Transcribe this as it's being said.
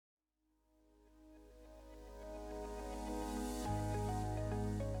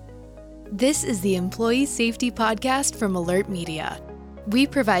This is the Employee Safety Podcast from Alert Media. We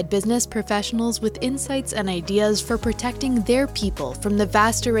provide business professionals with insights and ideas for protecting their people from the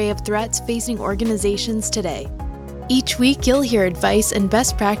vast array of threats facing organizations today. Each week, you'll hear advice and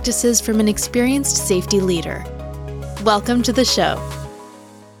best practices from an experienced safety leader. Welcome to the show.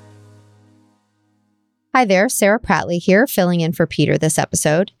 Hi there, Sarah Prattley here, filling in for Peter this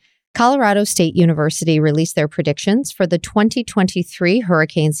episode. Colorado State University released their predictions for the 2023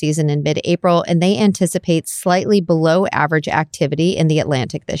 hurricane season in mid-April, and they anticipate slightly below average activity in the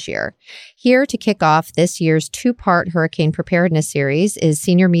Atlantic this year. Here to kick off this year's two-part hurricane preparedness series is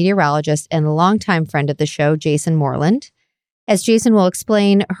senior meteorologist and longtime friend of the show, Jason Moreland. As Jason will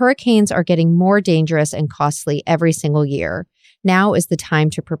explain, hurricanes are getting more dangerous and costly every single year. Now is the time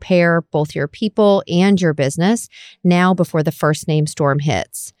to prepare both your people and your business now before the first named storm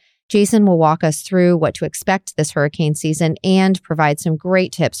hits. Jason will walk us through what to expect this hurricane season and provide some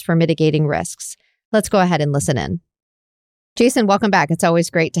great tips for mitigating risks. Let's go ahead and listen in. Jason, welcome back. It's always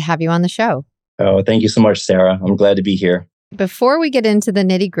great to have you on the show. Oh, thank you so much, Sarah. I'm glad to be here. Before we get into the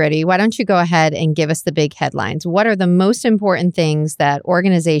nitty-gritty, why don't you go ahead and give us the big headlines? What are the most important things that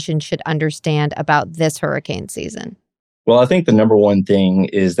organizations should understand about this hurricane season? Well, I think the number one thing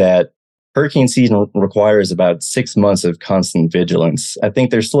is that hurricane season requires about 6 months of constant vigilance. I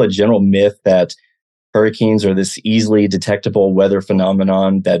think there's still a general myth that hurricanes are this easily detectable weather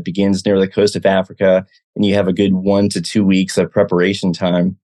phenomenon that begins near the coast of Africa, and you have a good 1 to 2 weeks of preparation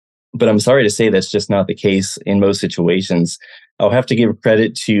time. But I'm sorry to say that's just not the case in most situations. I'll have to give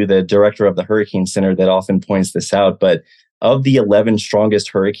credit to the director of the Hurricane Center that often points this out, but of the 11 strongest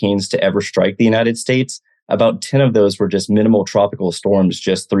hurricanes to ever strike the United States, about 10 of those were just minimal tropical storms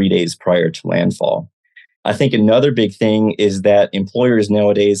just 3 days prior to landfall. I think another big thing is that employers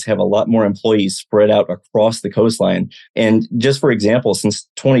nowadays have a lot more employees spread out across the coastline. And just for example, since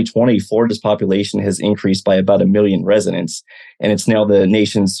 2020, Florida's population has increased by about 1 million residents, and it's now the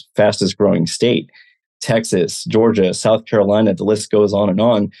nation's fastest growing state. Texas, Georgia, South Carolina, the list goes on and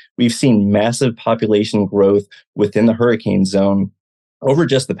on. We've seen massive population growth within the hurricane zone over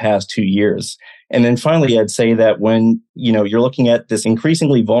just the past 2 years. And then finally, I'd say that when you're looking at this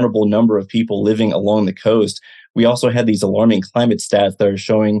increasingly vulnerable number of people living along the coast, we also had these alarming climate stats that are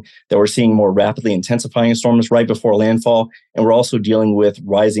showing that we're seeing more rapidly intensifying storms right before landfall. And we're also dealing with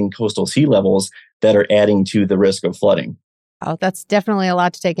rising coastal sea levels that are adding to the risk of flooding. Oh, that's definitely a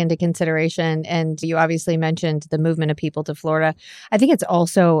lot to take into consideration. And you obviously mentioned the movement of people to Florida. I think it's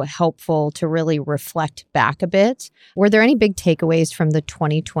also helpful to really reflect back a bit. Were there any big takeaways from the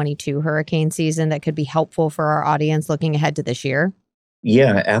 2022 hurricane season that could be helpful for our audience looking ahead to this year?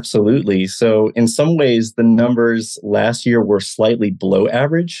 Yeah, absolutely. So in some ways, the numbers last year were slightly below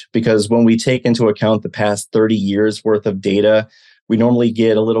average because when we take into account the past 30 years worth of data, we normally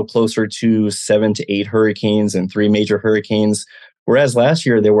get a little closer to 7 to 8 hurricanes and 3 major hurricanes, whereas last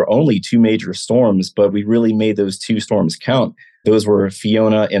year there were only 2 major storms, but we really made those 2 storms count. Those were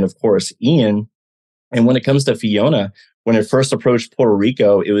Fiona and, of course, Ian. And when it comes to Fiona, when it first approached Puerto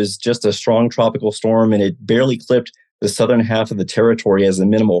Rico, it was just a strong tropical storm, and it barely clipped the southern half of the territory as a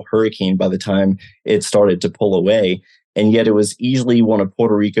minimal hurricane by the time it started to pull away. And yet it was easily one of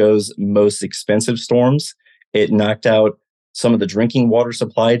Puerto Rico's most expensive storms. It knocked out some of the drinking water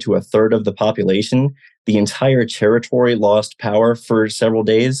supply to a third of the population. The entire territory lost power for several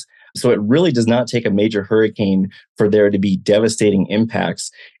days. So it really does not take a major hurricane for there to be devastating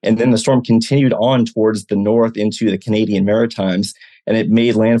impacts. And then the storm continued on towards the north into the Canadian Maritimes, and it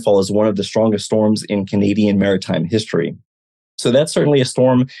made landfall as one of the strongest storms in Canadian maritime history. So that's certainly a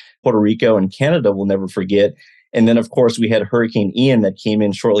storm Puerto Rico and Canada will never forget. And then, of course, we had Hurricane Ian that came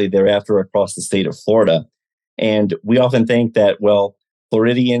in shortly thereafter across the state of Florida. And we often think that, well,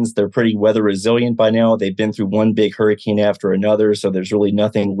 Floridians, they're pretty weather resilient by now. They've been through one big hurricane after another, so there's really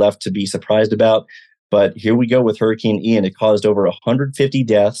nothing left to be surprised about. But here we go with Hurricane Ian. It caused over 150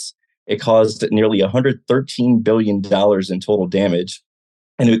 deaths. It caused nearly $113 billion in total damage.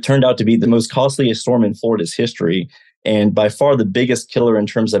 And it turned out to be the most costliest storm in Florida's history. And by far the biggest killer in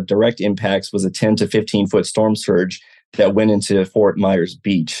terms of direct impacts was a 10 to 15 foot storm surge that went into Fort Myers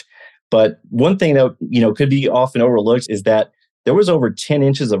Beach. But one thing that could be often overlooked is that there was over 10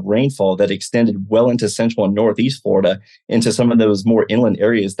 inches of rainfall that extended well into central and northeast Florida into some of those more inland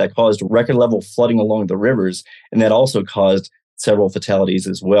areas that caused record level flooding along the rivers. And that also caused several fatalities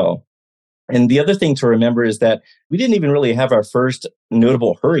as well. And the other thing to remember is that we didn't even really have our first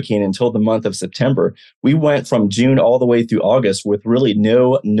notable hurricane until the month of September. We went from June all the way through August with really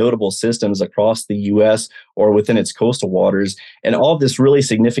no notable systems across the U.S. or within its coastal waters. And all of this really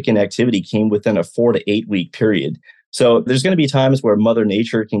significant activity came within a 4 to 8 week period. So there's going to be times where Mother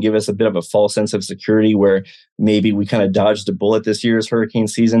Nature can give us a bit of a false sense of security where maybe we kind of dodged a bullet this year's hurricane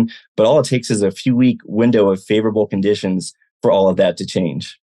season, but all it takes is a few week window of favorable conditions for all of that to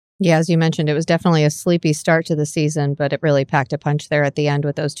change. Yeah, as you mentioned, it was definitely a sleepy start to the season, but it really packed a punch there at the end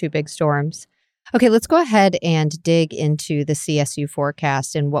with those two big storms. Okay, let's go ahead and dig into the CSU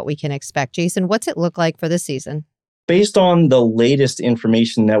forecast and what we can expect. Jason, what's it look like for this season? Based on the latest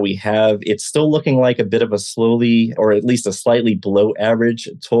information that we have, it's still looking like a bit of a slowly, or at least a slightly below average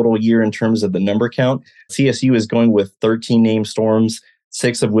total year in terms of the number count. CSU is going with 13 named storms,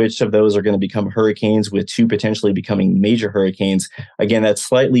 6 of which of those are going to become hurricanes, with 2 potentially becoming major hurricanes. Again, that's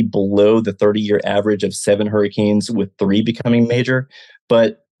slightly below the 30-year average of 7 hurricanes, with 3 becoming major.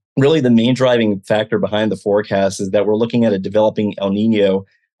 But really, the main driving factor behind the forecast is that we're looking at a developing El Nino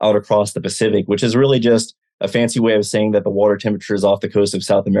out across the Pacific, which is really just a fancy way of saying that the water temperatures off the coast of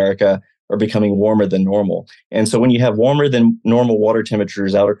South America are becoming warmer than normal. And so when you have warmer than normal water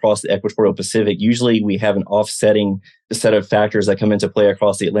temperatures out across the equatorial Pacific, usually we have an offsetting set of factors that come into play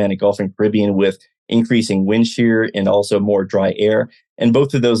across the Atlantic, Gulf, and Caribbean with increasing wind shear and also more dry air. And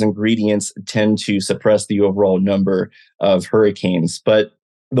both of those ingredients tend to suppress the overall number of hurricanes. But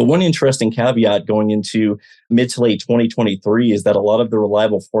the one interesting caveat going into mid to late 2023 is that a lot of the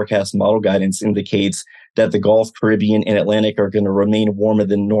reliable forecast model guidance indicates that the Gulf, Caribbean, and Atlantic are going to remain warmer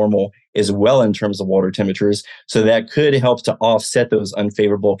than normal as well in terms of water temperatures. So that could help to offset those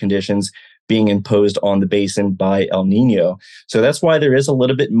unfavorable conditions being imposed on the basin by El Nino. So that's why there is a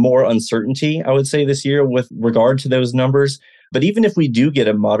little bit more uncertainty, I would say, this year with regard to those numbers. But even if we do get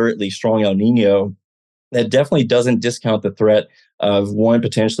a moderately strong El Nino, that definitely doesn't discount the threat of one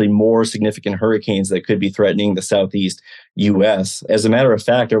potentially more significant hurricanes that could be threatening the southeast U.S. As a matter of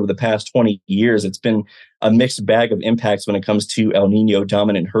fact, over the past 20 years, it's been a mixed bag of impacts when it comes to El Nino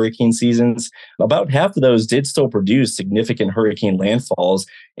dominant hurricane seasons. About half of those did still produce significant hurricane landfalls.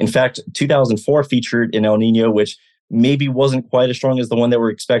 In fact, 2004 featured an El Nino, which maybe wasn't quite as strong as the one that we're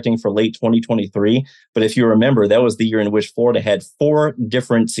expecting for late 2023. But if you remember, that was the year in which Florida had 4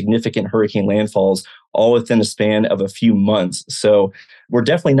 different significant hurricane landfalls, all within a span of a few months. So we're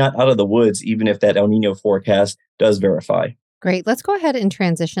definitely not out of the woods, even if that El Nino forecast does verify. Great. Let's go ahead and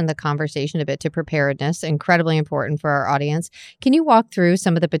transition the conversation a bit to preparedness, incredibly important for our audience. Can you walk through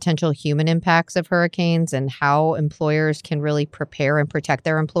some of the potential human impacts of hurricanes and how employers can really prepare and protect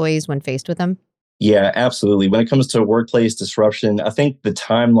their employees when faced with them? Yeah, absolutely. When it comes to workplace disruption, I think the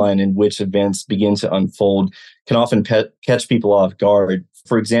timeline in which events begin to unfold can often catch people off guard.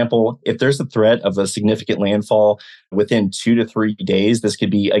 For example, if there's a threat of a significant landfall within 2 to 3 days, this could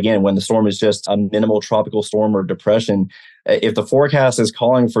be, again, when the storm is just a minimal tropical storm or depression. If the forecast is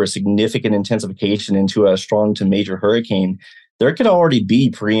calling for a significant intensification into a strong to major hurricane, there could already be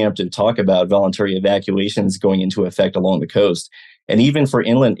preemptive talk about voluntary evacuations going into effect along the coast. And even for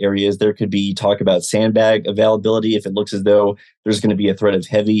inland areas, there could be talk about sandbag availability if it looks as though there's going to be a threat of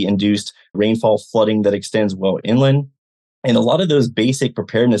heavy induced rainfall flooding that extends well inland. And a lot of those basic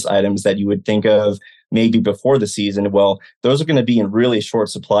preparedness items that you would think of maybe before the season, well, those are going to be in really short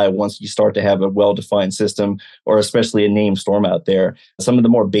supply once you start to have a well-defined system or especially a named storm out there. Some of the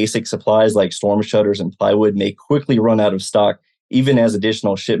more basic supplies like storm shutters and plywood may quickly run out of stock even as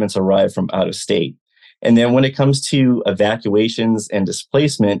additional shipments arrive from out of state. And then when it comes to evacuations and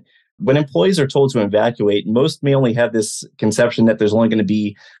displacement, when employees are told to evacuate, most may only have this conception that there's only going to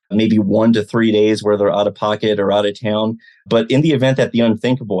be maybe 1 to 3 days where they're out of pocket or out of town. But in the event that the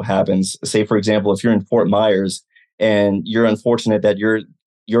unthinkable happens, say, for example, if you're in Fort Myers and you're unfortunate that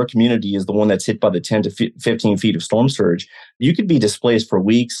your community is the one that's hit by the 10 to 15 feet of storm surge, you could be displaced for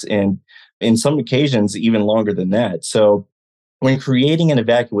weeks and in some occasions even longer than that. So when creating an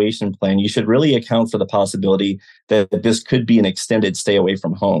evacuation plan, you should really account for the possibility that this could be an extended stay away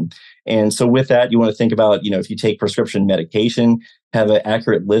from home. And so with that, you want to think about, if you take prescription medication, have an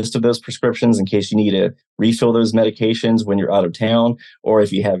accurate list of those prescriptions in case you need to refill those medications when you're out of town, or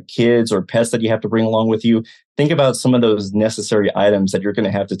if you have kids or pets that you have to bring along with you. Think about some of those necessary items that you're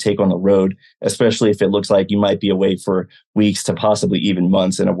going to have to take on the road, especially if it looks like you might be away for weeks to possibly even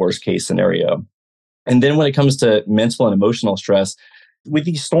months in a worst case scenario. And then when it comes to mental and emotional stress, with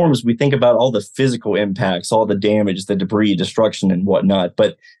these storms, we think about all the physical impacts, all the damage, the debris, destruction, and whatnot.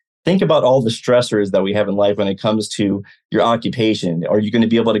 But think about all the stressors that we have in life when it comes to your occupation. Are you going to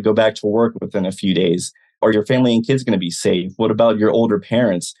be able to go back to work within a few days? Are your family and kids going to be safe? What about your older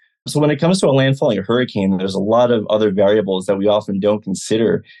parents? So when it comes to a landfalling a hurricane, there's a lot of other variables that we often don't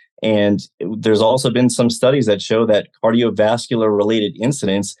consider. And there's also been some studies that show that cardiovascular related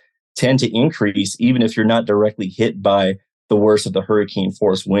incidents tend to increase even if you're not directly hit by the worst of the hurricane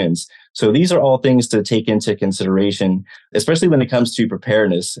force winds. So these are all things to take into consideration, especially when it comes to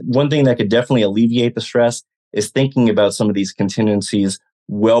preparedness. One thing that could definitely alleviate the stress is thinking about some of these contingencies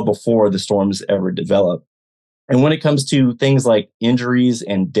well before the storms ever develop. And when it comes to things like injuries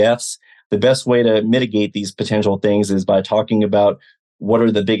and deaths, the best way to mitigate these potential things is by talking about what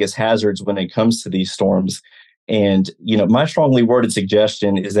are the biggest hazards when it comes to these storms. And, my strongly worded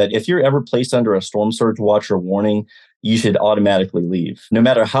suggestion is that if you're ever placed under a storm surge watch or warning, you should automatically leave. No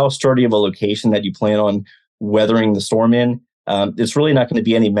matter how sturdy of a location that you plan on weathering the storm in, it's really not going to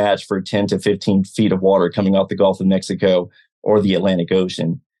be any match for 10 to 15 feet of water coming off the Gulf of Mexico or the Atlantic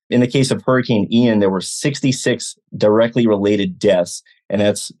Ocean. In the case of Hurricane Ian, there were 66 directly related deaths, and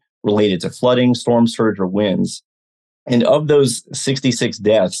that's related to flooding, storm surge, or winds. And of those 66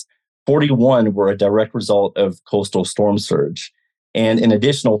 deaths, 41 were a direct result of coastal storm surge. And an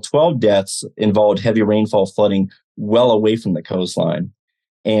additional 12 deaths involved heavy rainfall flooding well away from the coastline.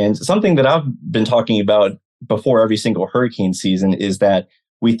 And something that I've been talking about before every single hurricane season is that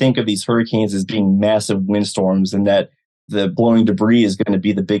we think of these hurricanes as being massive windstorms and that the blowing debris is going to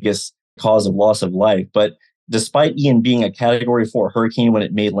be the biggest cause of loss of life. But despite Ian being a Category 4 hurricane when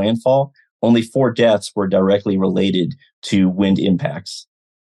it made landfall, only 4 deaths were directly related to wind impacts.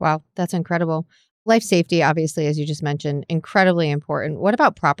 Wow, that's incredible. Life safety, obviously, as you just mentioned, incredibly important. What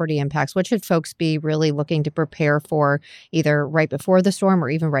about property impacts? What should folks be really looking to prepare for either right before the storm or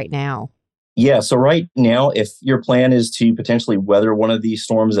even right now? Yeah, so right now, if your plan is to potentially weather one of these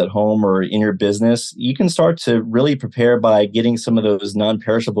storms at home or in your business, you can start to really prepare by getting some of those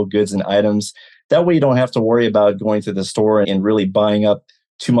non-perishable goods and items. That way you don't have to worry about going to the store and really buying up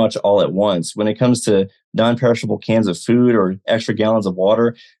too much all at once. When it comes to non-perishable cans of food or extra gallons of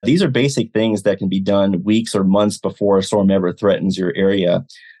water, these are basic things that can be done weeks or months before a storm ever threatens your area.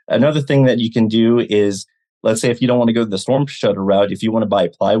 Another thing that you can do is, let's say if you don't want to go the storm shutter route, if you want to buy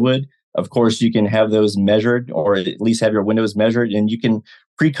plywood, of course, you can have those measured or at least have your windows measured, and you can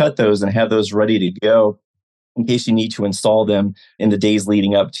pre-cut those and have those ready to go in case you need to install them in the days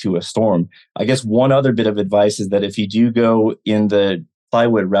leading up to a storm. I guess one other bit of advice is that if you do go in the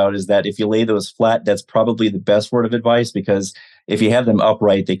plywood route is that if you lay those flat, that's probably the best word of advice, because if you have them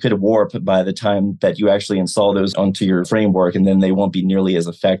upright, they could warp by the time that you actually install those onto your framework, and then they won't be nearly as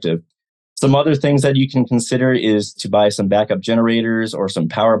effective. Some other things that you can consider is to buy some backup generators or some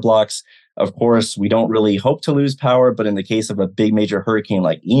power blocks. Of course, we don't really hope to lose power, but in the case of a big major hurricane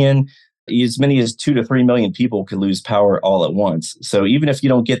like Ian, as many as 2 to 3 million people could lose power all at once. So even if you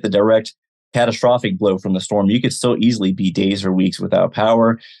don't get the direct catastrophic blow from the storm, you could still easily be days or weeks without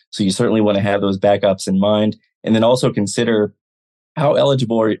power. So you certainly want to have those backups in mind. And then also consider how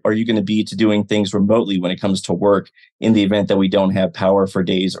eligible are you going to be to doing things remotely when it comes to work in the event that we don't have power for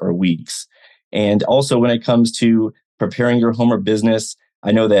days or weeks. And also when it comes to preparing your home or business,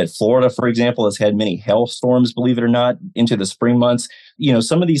 I know that Florida, for example, has had many hailstorms, believe it or not, into the spring months.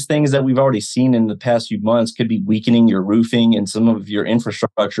 Some of these things that we've already seen in the past few months could be weakening your roofing and some of your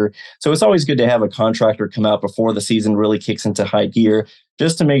infrastructure. So it's always good to have a contractor come out before the season really kicks into high gear,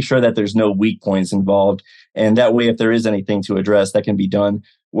 just to make sure that there's no weak points involved. And that way, if there is anything to address, that can be done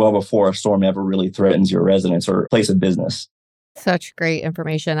well before a storm ever really threatens your residence or place of business. Such great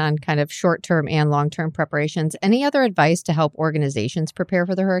information on kind of short-term and long-term preparations. Any other advice to help organizations prepare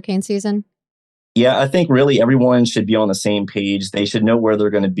for the hurricane season? Yeah, I think really everyone should be on the same page. They should know where they're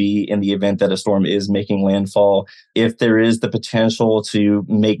going to be in the event that a storm is making landfall. If there is the potential to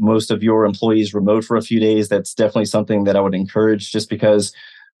make most of your employees remote for a few days, that's definitely something that I would encourage, just because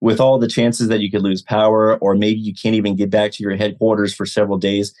with all the chances that you could lose power, or maybe you can't even get back to your headquarters for several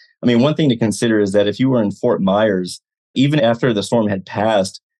days. I mean, one thing to consider is that if you were in Fort Myers, even after the storm had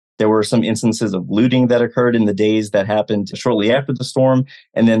passed, there were some instances of looting that occurred in the days that happened shortly after the storm.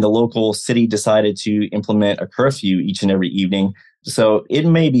 And then the local city decided to implement a curfew each and every evening. So it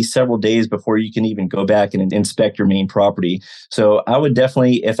may be several days before you can even go back and inspect your main property. So I would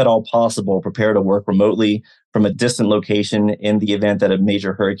definitely, if at all possible, prepare to work remotely from a distant location in the event that a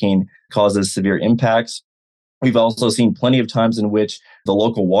major hurricane causes severe impacts. We've also seen plenty of times in which the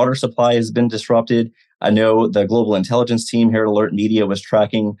local water supply has been disrupted. I know the global intelligence team here at Alert Media was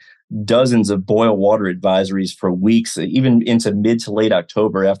tracking dozens of boil water advisories for weeks, even into mid to late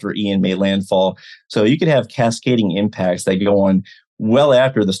October after Ian made landfall. So you could have cascading impacts that go on well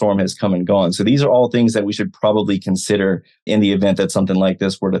after the storm has come and gone. So these are all things that we should probably consider in the event that something like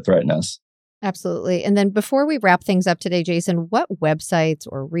this were to threaten us. Absolutely. And then before we wrap things up today, Jason, what websites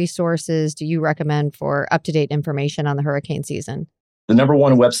or resources do you recommend for up-to-date information on the hurricane season? The number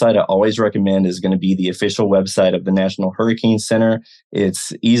one website I always recommend is going to be the official website of the National Hurricane Center.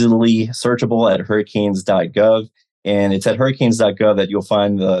 It's easily searchable at hurricanes.gov. And it's at hurricanes.gov that you'll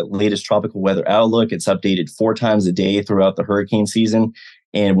find the latest tropical weather outlook. It's updated 4 times a day throughout the hurricane season.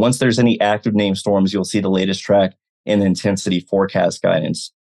 And once there's any active named storms, you'll see the latest track and intensity forecast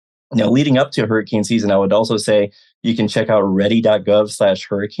guidance. Now, leading up to hurricane season, I would also say you can check out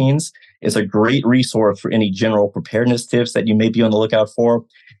ready.gov/hurricanes. It's a great resource for any general preparedness tips that you may be on the lookout for.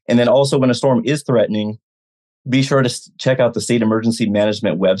 And then also when a storm is threatening, be sure to check out the state emergency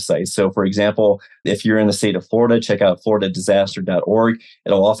management website. So for example, if you're in the state of Florida, check out floridadisaster.org.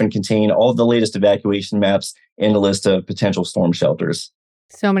 It'll often contain all of the latest evacuation maps and a list of potential storm shelters.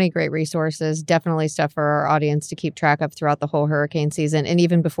 So many great resources, definitely stuff for our audience to keep track of throughout the whole hurricane season and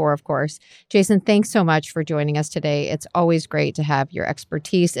even before, of course. Jason, thanks so much for joining us today. It's always great to have your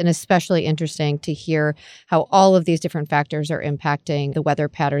expertise and especially interesting to hear how all of these different factors are impacting the weather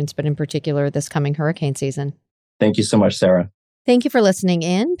patterns, but in particular this coming hurricane season. Thank you so much, Sarah. Thank you for listening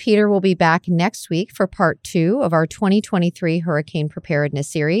in. Peter will be back next week for part 2 of our 2023 Hurricane Preparedness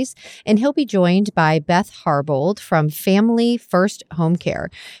Series, and he'll be joined by Beth Harbold from Family First Home Care.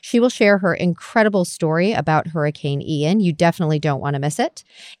 She will share her incredible story about Hurricane Ian. You definitely don't want to miss it.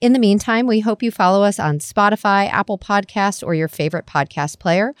 In the meantime, we hope you follow us on Spotify, Apple Podcasts, or your favorite podcast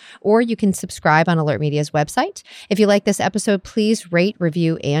player, or you can subscribe on Alert Media's website. If you like this episode, please rate,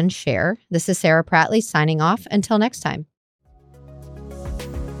 review, and share. This is Sarah Prattley signing off. Until next time.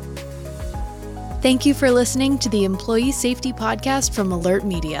 Thank you for listening to the Employee Safety Podcast from Alert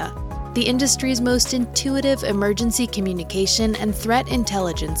Media, the industry's most intuitive emergency communication and threat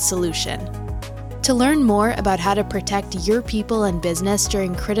intelligence solution. To learn more about how to protect your people and business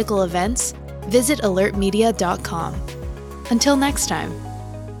during critical events, visit alertmedia.com. Until next time.